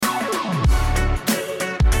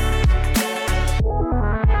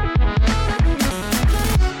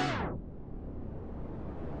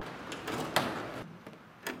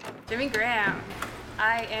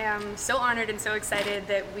am so honored and so excited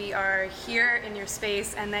that we are here in your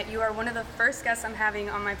space and that you are one of the first guests I'm having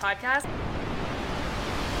on my podcast.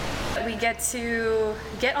 We get to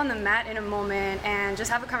get on the mat in a moment and just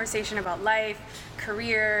have a conversation about life,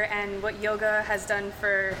 career, and what yoga has done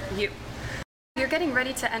for you. You're getting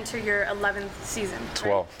ready to enter your 11th season.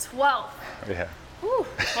 12th. Right? 12th. Yeah. Ooh,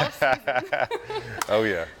 12th season. Oh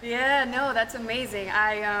yeah. Yeah, no, that's amazing.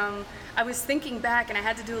 I was thinking back and I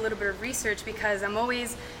had to do a little bit of research because I'm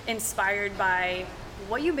always inspired by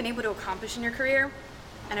what you've been able to accomplish in your career.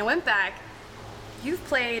 And I went back. You've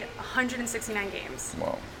played 169 games.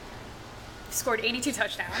 Wow. You've scored 82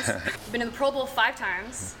 touchdowns. You've been in the Pro Bowl 5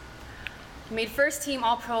 times. You made first team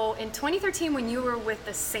All-Pro in 2013 when you were with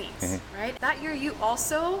the Saints, right? That year you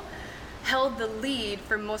also held the lead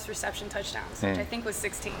for most reception touchdowns, which I think was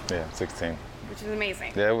 16. Yeah, 16. Which is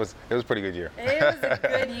amazing. Yeah, it was a pretty good year. It was a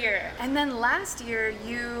good year. And then last year,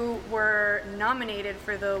 you were nominated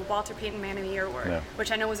for the Walter Payton Man of the Year Award,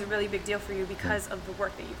 which I know was a really big deal for you because of the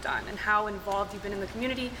work that you've done and how involved you've been in the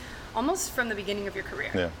community almost from the beginning of your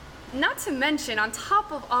career. Yeah. Not to mention, on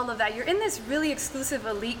top of all of that, you're in this really exclusive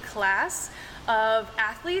elite class of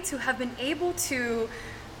athletes who have been able to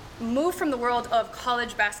move from the world of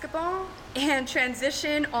college basketball and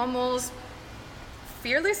transition almost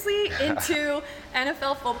fearlessly into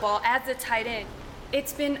NFL football as a tight end.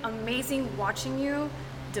 It's been amazing watching you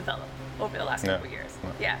develop over the last couple of years.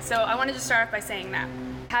 Yeah, so I wanted to start off by saying that.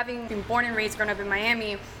 Having been born and raised, grown up in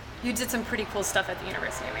Miami, you did some pretty cool stuff at the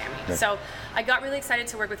University of Miami. Yeah. So I got really excited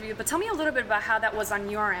to work with you, but tell me a little bit about how that was on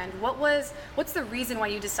your end. What's the reason why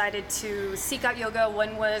you decided to seek out yoga?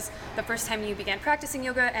 When was the first time you began practicing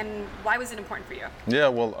yoga, and why was it important for you? Yeah,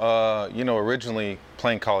 well, originally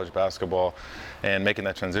playing college basketball and making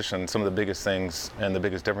that transition, some of the biggest things and the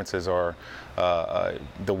biggest differences are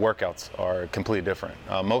the workouts are completely different.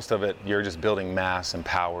 Most of it, you're just building mass and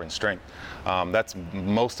power and strength. That's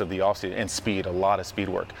most of the offseason, and speed, a lot of speed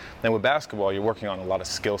work. Then with basketball, you're working on a lot of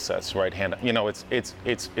skill sets, right hand.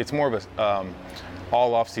 It's more of a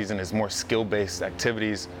all off season is more skill-based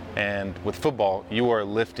activities, and with football, you are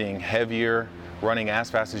lifting heavier, running as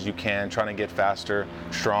fast as you can, trying to get faster,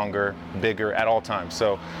 stronger, bigger at all times.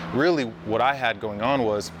 So really what I had going on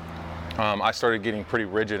was I started getting pretty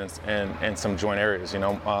rigid in some joint areas.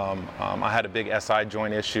 I had a big SI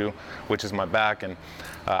joint issue, which is my back, and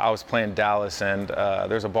I was playing Dallas, and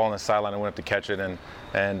there's a ball on the sideline. I went up to catch it,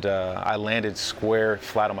 and I landed square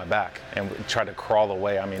flat on my back and tried to crawl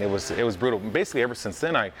away. I mean, it was brutal. Basically, ever since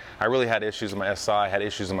then, I really had issues with my SI, had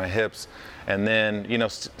issues with my hips, and then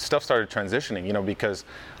stuff started transitioning. Because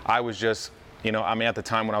I was just, at the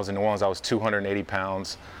time when I was in New Orleans, I was 280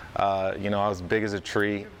 pounds. I was big as a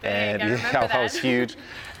tree, and I was huge,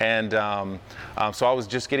 and so I was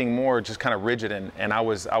just getting more just kind of rigid, and I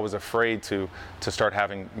was afraid to start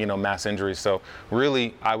having mass injuries. So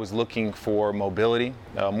really, I was looking for mobility,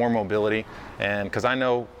 more mobility, and because I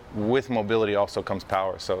know with mobility also comes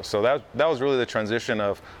power. So that was really the transition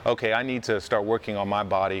of, okay, I need to start working on my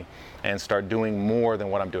body and start doing more than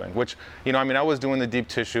what I'm doing. Which I was doing the deep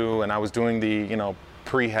tissue, and I was doing the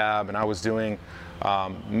prehab, and I was doing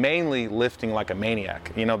mainly lifting like a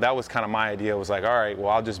maniac. That was kind of my idea. It was like, all right,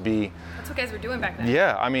 well, I'll just be. That's what guys were doing back then.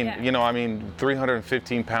 Yeah,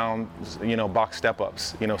 315 pounds, box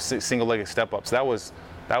step-ups, single-legged step-ups. That was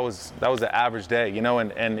the average day,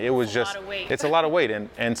 and it was just. It's a lot of weight,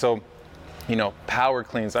 and so. Power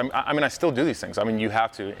cleans. I still do these things. You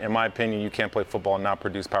have to. In my opinion, you can't play football and not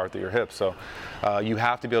produce power through your hips. So you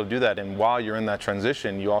have to be able to do that. And while you're in that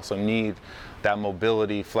transition, you also need that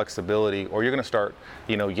mobility, flexibility, or you're going to start,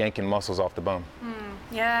 yanking muscles off the bone.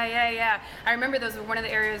 Yeah. I remember those were one of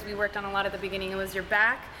the areas we worked on a lot at the beginning. It was your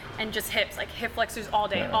back and just hips, like hip flexors all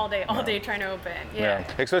day, trying to open. Yeah.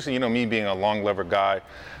 Especially, me being a long lever guy.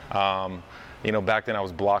 Back then I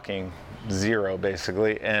was blocking zero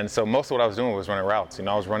basically, and so most of what I was doing was running routes. I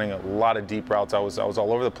was running a lot of deep routes. I was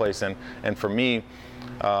all over the place, and for me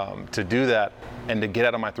to do that and to get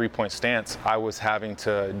out of my three-point stance, I was having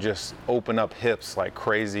to just open up hips like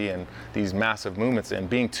crazy and these massive movements. And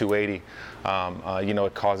being 280,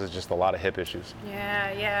 it causes just a lot of hip issues.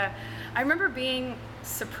 Yeah. I remember being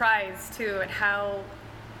surprised too at how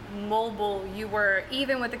mobile you were,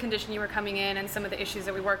 even with the condition you were coming in and some of the issues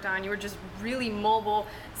that we worked on. You were just really mobile.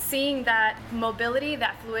 Seeing that mobility,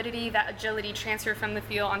 that fluidity, that agility transfer from the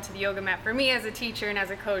field onto the yoga mat, for me as a teacher and as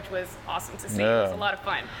a coach, was awesome to see. It was a lot of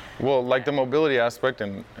fun. Well, the mobility aspect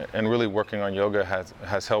and really working on yoga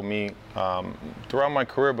has helped me throughout my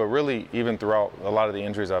career, but really even throughout a lot of the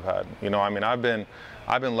injuries I've had. I've been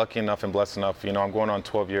I've been lucky enough and blessed enough. I'm going on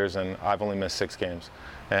 12 years, and I've only missed 6 games.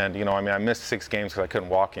 And I missed 6 games because I couldn't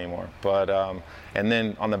walk anymore. But and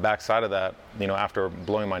then on the backside of that, after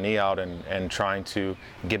blowing my knee out and trying to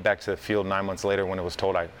get back to the field 9 months later when it was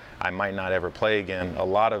told I might not ever play again, a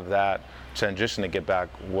lot of that transition to get back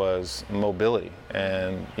was mobility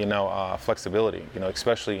and flexibility.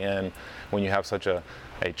 Especially when you have such a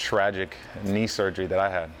tragic knee surgery that I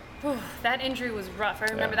had. Ooh, that injury was rough. I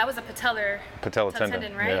remember that was a patella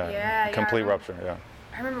tendon, right? Yeah. Complete rupture. Yeah.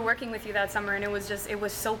 I remember working with you that summer, and it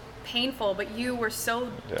was so painful, but you were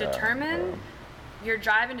so determined. Your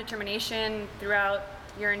drive and determination throughout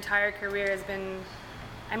your entire career has been,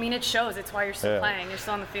 it shows. It's why you're still playing. You're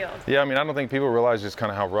still on the field. Yeah, I don't think people realize just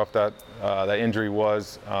kind of how rough that injury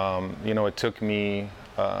was. It took me,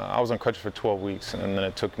 I was on crutches for 12 weeks, and then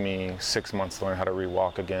it took me 6 months to learn how to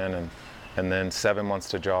re-walk again, and then 7 months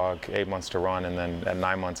to jog, 8 months to run, and then at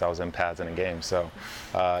 9 months I was in pads in a game. So,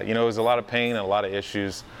 it was a lot of pain and a lot of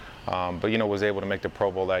issues, but was able to make the Pro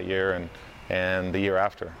Bowl that year and the year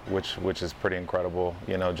after, which is pretty incredible.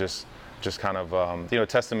 Just kind of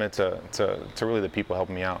testament to really the people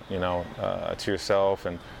helping me out. To yourself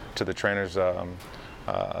and to the trainers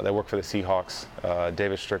that work for the Seahawks.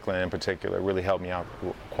 David Strickland in particular really helped me out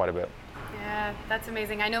quite a bit. Yeah, that's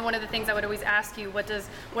amazing. I know one of the things I would always ask you, what does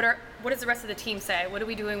the rest of the team say? What are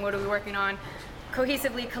we doing? What are we working on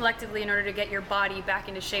cohesively, collectively in order to get your body back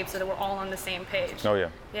into shape so that we're all on the same page? Oh, yeah.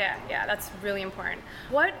 Yeah, that's really important.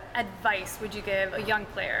 What advice would you give a young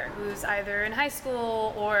player who's either in high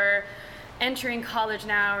school or entering college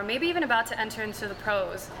now, or maybe even about to enter into the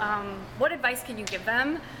pros? What advice can you give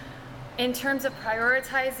them in terms of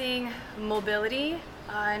prioritizing mobility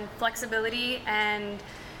and flexibility and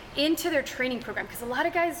into their training program? Because a lot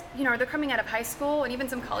of guys, they're coming out of high school and even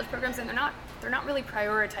some college programs, and they're not really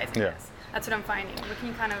prioritizing this. That's what I'm finding. What can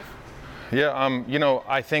you kind of? Yeah,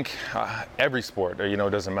 I think every sport,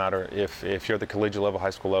 doesn't matter if you're at the collegiate level, high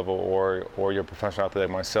school level, or you're a professional athlete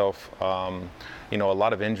like myself. A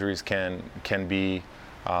lot of injuries can be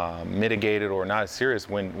mitigated or not as serious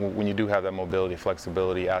when you do have that mobility,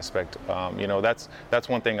 flexibility aspect. That's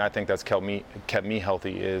one thing I think that's kept me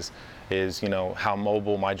healthy is how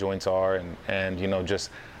mobile my joints are and just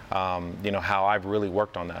how I've really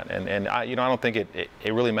worked on that. And I don't think it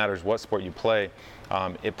really matters what sport you play.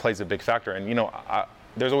 It plays a big factor. And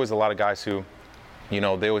there's always a lot of guys who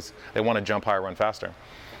they want to jump higher, run faster.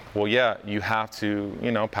 Well, yeah, you have to,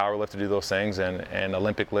 power lift to do those things and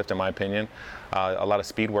Olympic lift, in my opinion, a lot of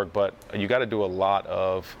speed work, but you got to do a lot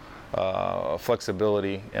of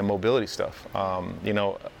flexibility and mobility stuff.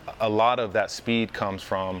 A lot of that speed comes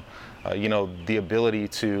from, the ability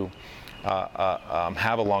to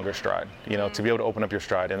have a longer stride, to be able to open up your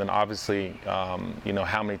stride. And then obviously,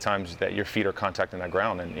 how many times that your feet are contacting that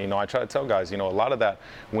ground. And, I try to tell guys, a lot of that,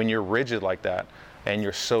 when you're rigid like that, and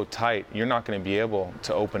you're so tight, you're not going to be able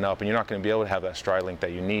to open up, and you're not going to be able to have that stride length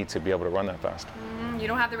that you need to be able to run that fast. You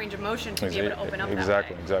don't have the range of motion to be able to open up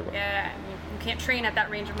exactly, that way. Exactly. Yeah, you can't train at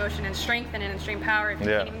that range of motion and strength and extreme power if you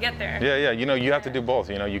can't even get there. Yeah, you have to do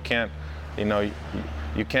both. You can't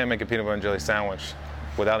make a peanut butter and jelly sandwich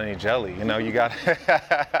without any jelly. You got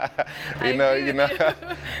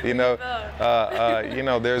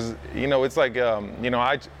there's it's like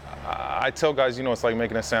I tell guys, it's like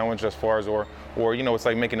making a sandwich as far as or it's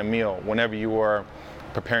like making a meal whenever you are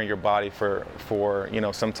preparing your body for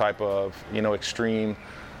some type of extreme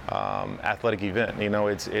athletic event.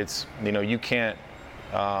 It's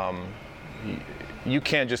you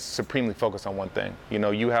can't just supremely focus on one thing.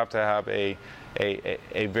 You have to have a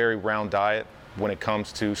very round diet when it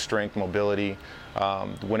comes to strength, mobility,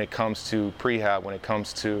 when it comes to prehab, when it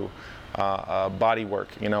comes to body work.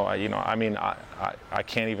 I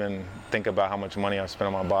can't even think about how much money I've spent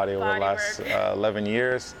on my body over the last 11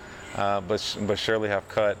 years, but surely have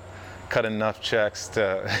cut enough checks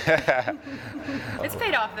to. It's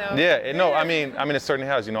paid off though. Yeah, no, I mean, it certainly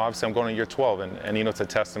has. Obviously I'm going to year 12, and it's a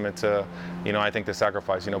testament to, I think the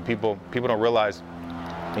sacrifice. People don't realize,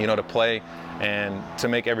 to play and to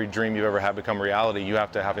make every dream you've ever had become reality, you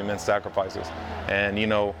have to have immense sacrifices. And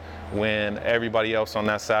when everybody else on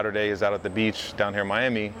that Saturday is out at the beach down here in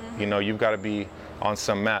Miami, you've got to be on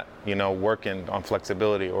some mat, working on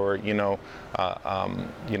flexibility, or or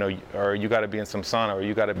you got to be in some sauna, or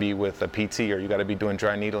you got to be with a PT, or you got to be doing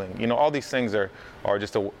dry needling. All these things are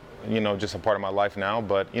just just a part of my life now.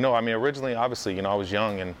 But originally, obviously, I was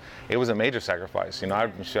young, and it was a major sacrifice.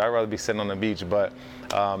 I'd rather be sitting on the beach. But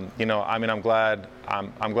I'm glad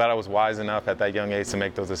I was wise enough at that young age to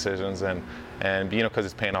make those decisions, and because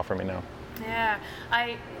it's paying off for me now. Yeah,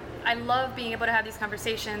 I love being able to have these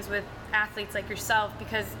conversations with athletes like yourself,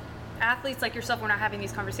 because athletes like yourself were not having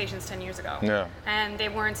these conversations 10 years ago. Yeah. And they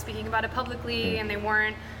weren't speaking about it publicly, and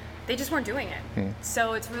they just weren't doing it.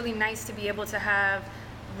 So it's really nice to be able to have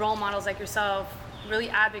role models like yourself really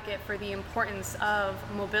advocate for the importance of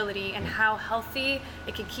mobility and how healthy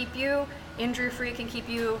it can keep you, injury-free it can keep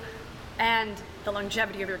you, and the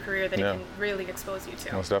longevity of your career that it can really expose you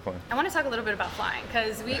to. Most definitely. I want to talk a little bit about flying,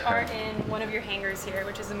 because we are in one of your hangars here,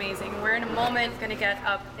 which is amazing. We're in a moment going to get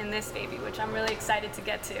up in this baby, which I'm really excited to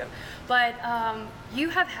get to. But you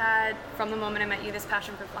have had, from the moment I met you, this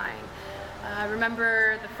passion for flying. I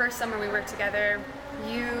remember the first summer we worked together,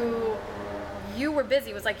 you were busy.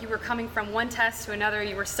 It was like you were coming from one test to another.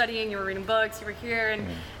 You were studying, you were reading books, you were here, and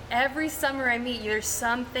every summer I meet you, there's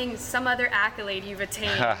something, some other accolade you've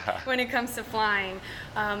attained when it comes to flying.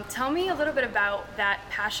 Tell me a little bit about that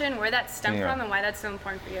passion, where that stemmed from, and why that's so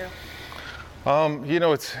important for you. You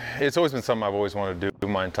know, it's always been something I've always wanted to do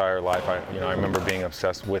my entire life. I remember being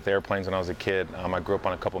obsessed with airplanes when I was a kid. I grew up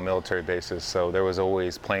on a couple military bases, so there was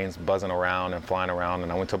always planes buzzing around and flying around.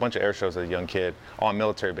 And I went to a bunch of air shows as a young kid on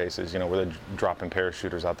military bases, where they're dropping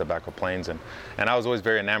parachuters out the back of planes. And I was always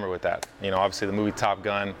very enamored with that. Obviously the movie Top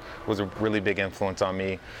Gun was a really big influence on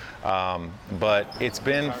me. But it's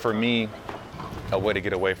been, for me, a way to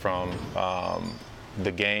get away from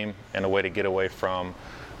the game and a way to get away from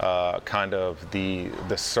kind of the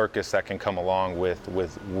circus that can come along with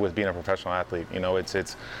being a professional athlete.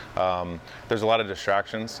 There's a lot of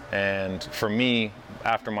distractions, and for me,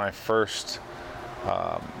 after my first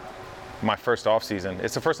off season,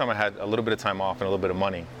 it's the first time I had a little bit of time off and a little bit of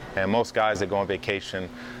money. And most guys, they go on vacation,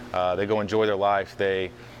 they go enjoy their life, they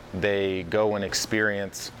go and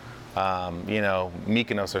experience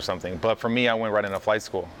Mykonos or something. But for me, I went right into flight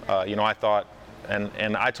school. I thought,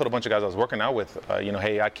 and I told a bunch of guys I was working out with,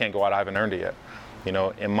 hey, I can't go out, I haven't earned it yet.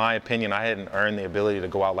 In my opinion, I hadn't earned the ability to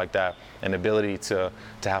go out like that, and the ability to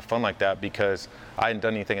have fun like that, because I hadn't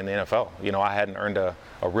done anything in the NFL. I hadn't earned a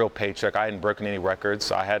real paycheck, I hadn't broken any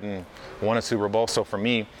records, I hadn't won a Super Bowl. So for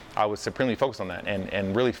me, I was supremely focused on that,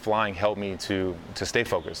 and really flying helped me to stay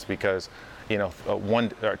focused, because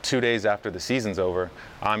 1 or 2 days after the season's over,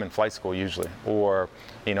 I'm in flight school usually, or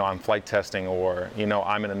I'm flight testing, or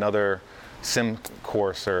I'm in another sim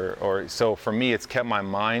course, or so for me, it's kept my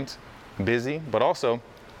mind busy. But also,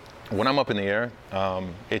 when I'm up in the air,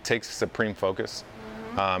 it takes supreme focus.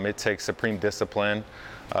 It takes supreme discipline.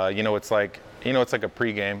 It's like a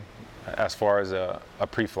pregame as far as a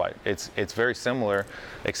pre-flight. It's very similar,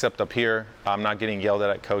 except up here, I'm not getting yelled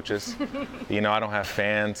at coaches. I don't have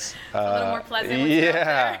fans. It's a little more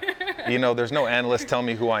pleasant. There's no analyst telling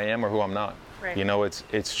me who I am or who I'm not. Right.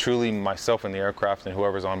 It's truly myself in the aircraft and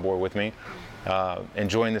whoever's on board with me,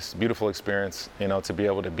 enjoying this beautiful experience, to be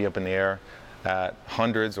able to be up in the air at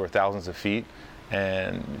hundreds or thousands of feet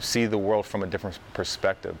and see the world from a different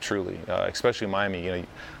perspective, truly, especially Miami.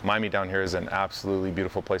 Miami down here is an absolutely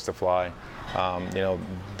beautiful place to fly.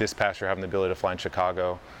 This past year, having the ability to fly in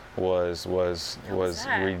Chicago was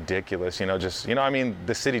ridiculous.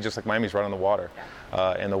 The city, just like Miami's, right on the water.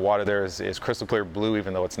 And the water there is crystal clear blue,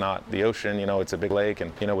 even though it's not the ocean. It's a big lake,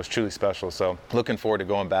 and it was truly special. So looking forward to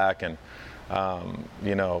going back, and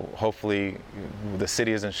hopefully the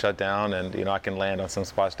city isn't shut down, and I can land on some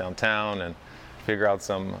spots downtown and figure out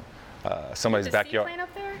somebody's backyard. Seaplane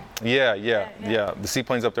up there? Yeah. The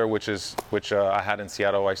seaplane's up there, which I had in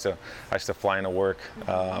Seattle. I used to fly into work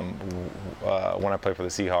when I played for the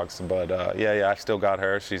Seahawks. But I still got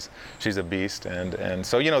her. She's a beast, and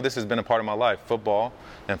so this has been a part of my life. Football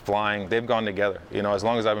and flying, they've gone together. As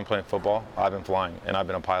long as I've been playing football, I've been flying, and I've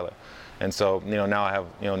been a pilot. And so now I have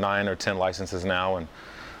 9 or 10 licenses now, and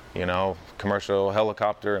commercial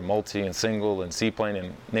helicopter and multi and single and seaplane,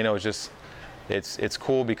 and it's just. It's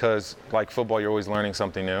cool because, like football, you're always learning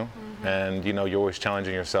something new, and you're always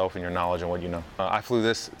challenging yourself and your knowledge and what you know. I flew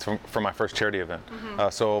this for my first charity event.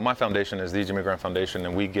 So my foundation is the E.J. Grant Foundation,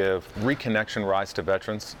 and we give reconnection rides to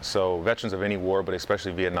veterans. So veterans of any war, but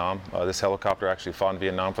especially Vietnam. This helicopter actually fought in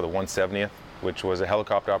Vietnam for the 170th, which was a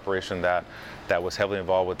helicopter operation that was heavily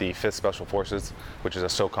involved with the 5th Special Forces, which is a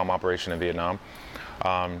SOCOM operation in Vietnam.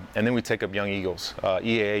 And then we take up Young Eagles,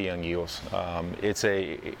 EAA Young Eagles. It's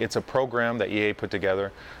a program that EAA put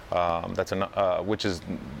together, which is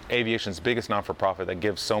aviation's biggest non-for-profit that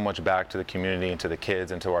gives so much back to the community and to the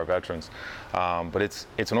kids and to our veterans. But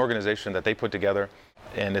it's an organization that they put together,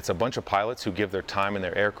 and it's a bunch of pilots who give their time in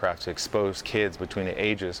their aircraft to expose kids between the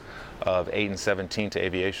ages of 8 and 17 to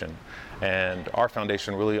aviation. And our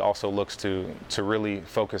foundation really also looks to really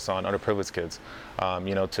focus on underprivileged kids,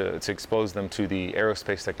 to expose them to the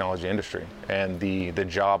aerospace technology industry and the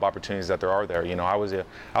job opportunities that there are there. I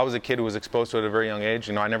was a kid who was exposed to it at a very young age.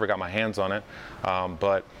 I never got my hands on it,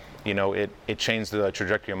 but it changed the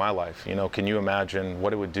trajectory of my life. Can you imagine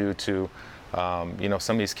what it would do to,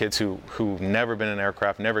 some of these kids who've never been in an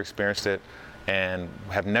aircraft, never experienced it, and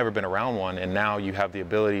have never been around one, and now you have the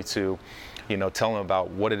ability to, tell them about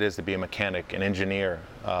what it is to be a mechanic, an engineer,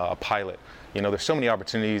 a pilot. There's so many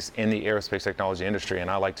opportunities in the aerospace technology industry,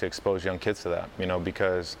 and I like to expose young kids to that,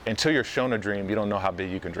 because until you're shown a dream, you don't know how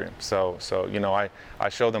big you can dream. So I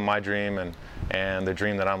show them my dream and the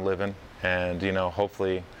dream that I'm living, and,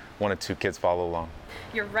 hopefully one or two kids follow along.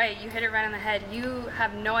 You're right, you hit it right on the head. You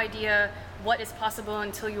have no idea what is possible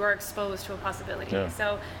until you are exposed to a possibility. Yeah.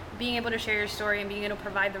 So being able to share your story and being able to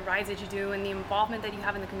provide the rides that you do and the involvement that you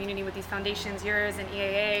have in the community with these foundations, yours and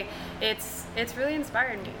EAA, it's really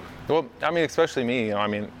inspired me. Well, especially me,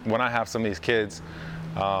 when I have some of these kids,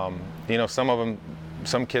 some of them,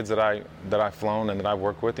 some kids that I've flown and that I've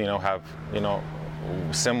worked with, have,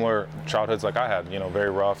 similar childhoods like I had,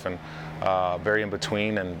 very rough and very in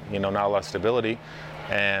between, and, not a lot of stability.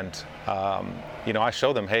 And, I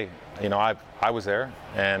show them, hey, I was there,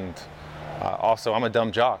 and also I'm a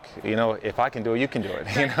dumb jock. If I can do it, you can do it.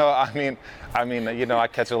 I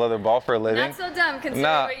catch a leather ball for a living. Not so dumb considering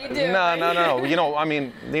what you do. No.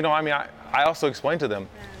 I also explain to them,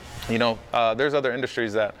 there's other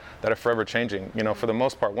industries that are forever changing. For the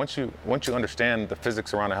most part, once you understand the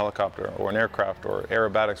physics around a helicopter or an aircraft or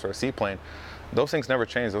aerobatics or a seaplane, those things never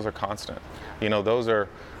change. Those are constant. Those are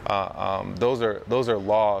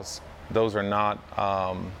laws. Those are not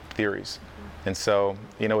theories. And so,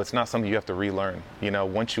 it's not something you have to relearn.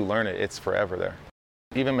 Once you learn it, it's forever there.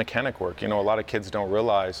 Even mechanic work, a lot of kids don't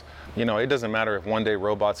realize, it doesn't matter if one day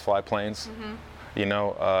robots fly planes. Mm-hmm.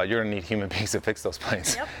 You're gonna need human beings to fix those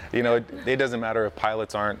planes. Yep. It doesn't matter if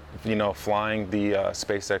pilots aren't, flying the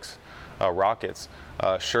SpaceX rockets.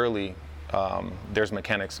 Surely there's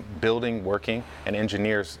mechanics building, working, and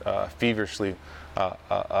engineers feverishly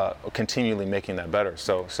continually making that better.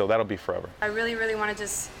 So that'll be forever. I really, really want to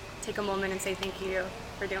just take a moment and say thank you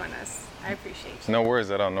for doing this. I appreciate you. No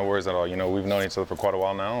worries at all. No worries at all. We've known each other for quite a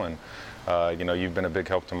while now, and you've been a big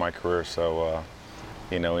help to my career. So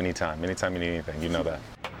anytime you need anything, you know that.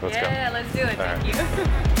 Let's go. Let's do it. Thank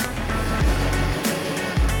you.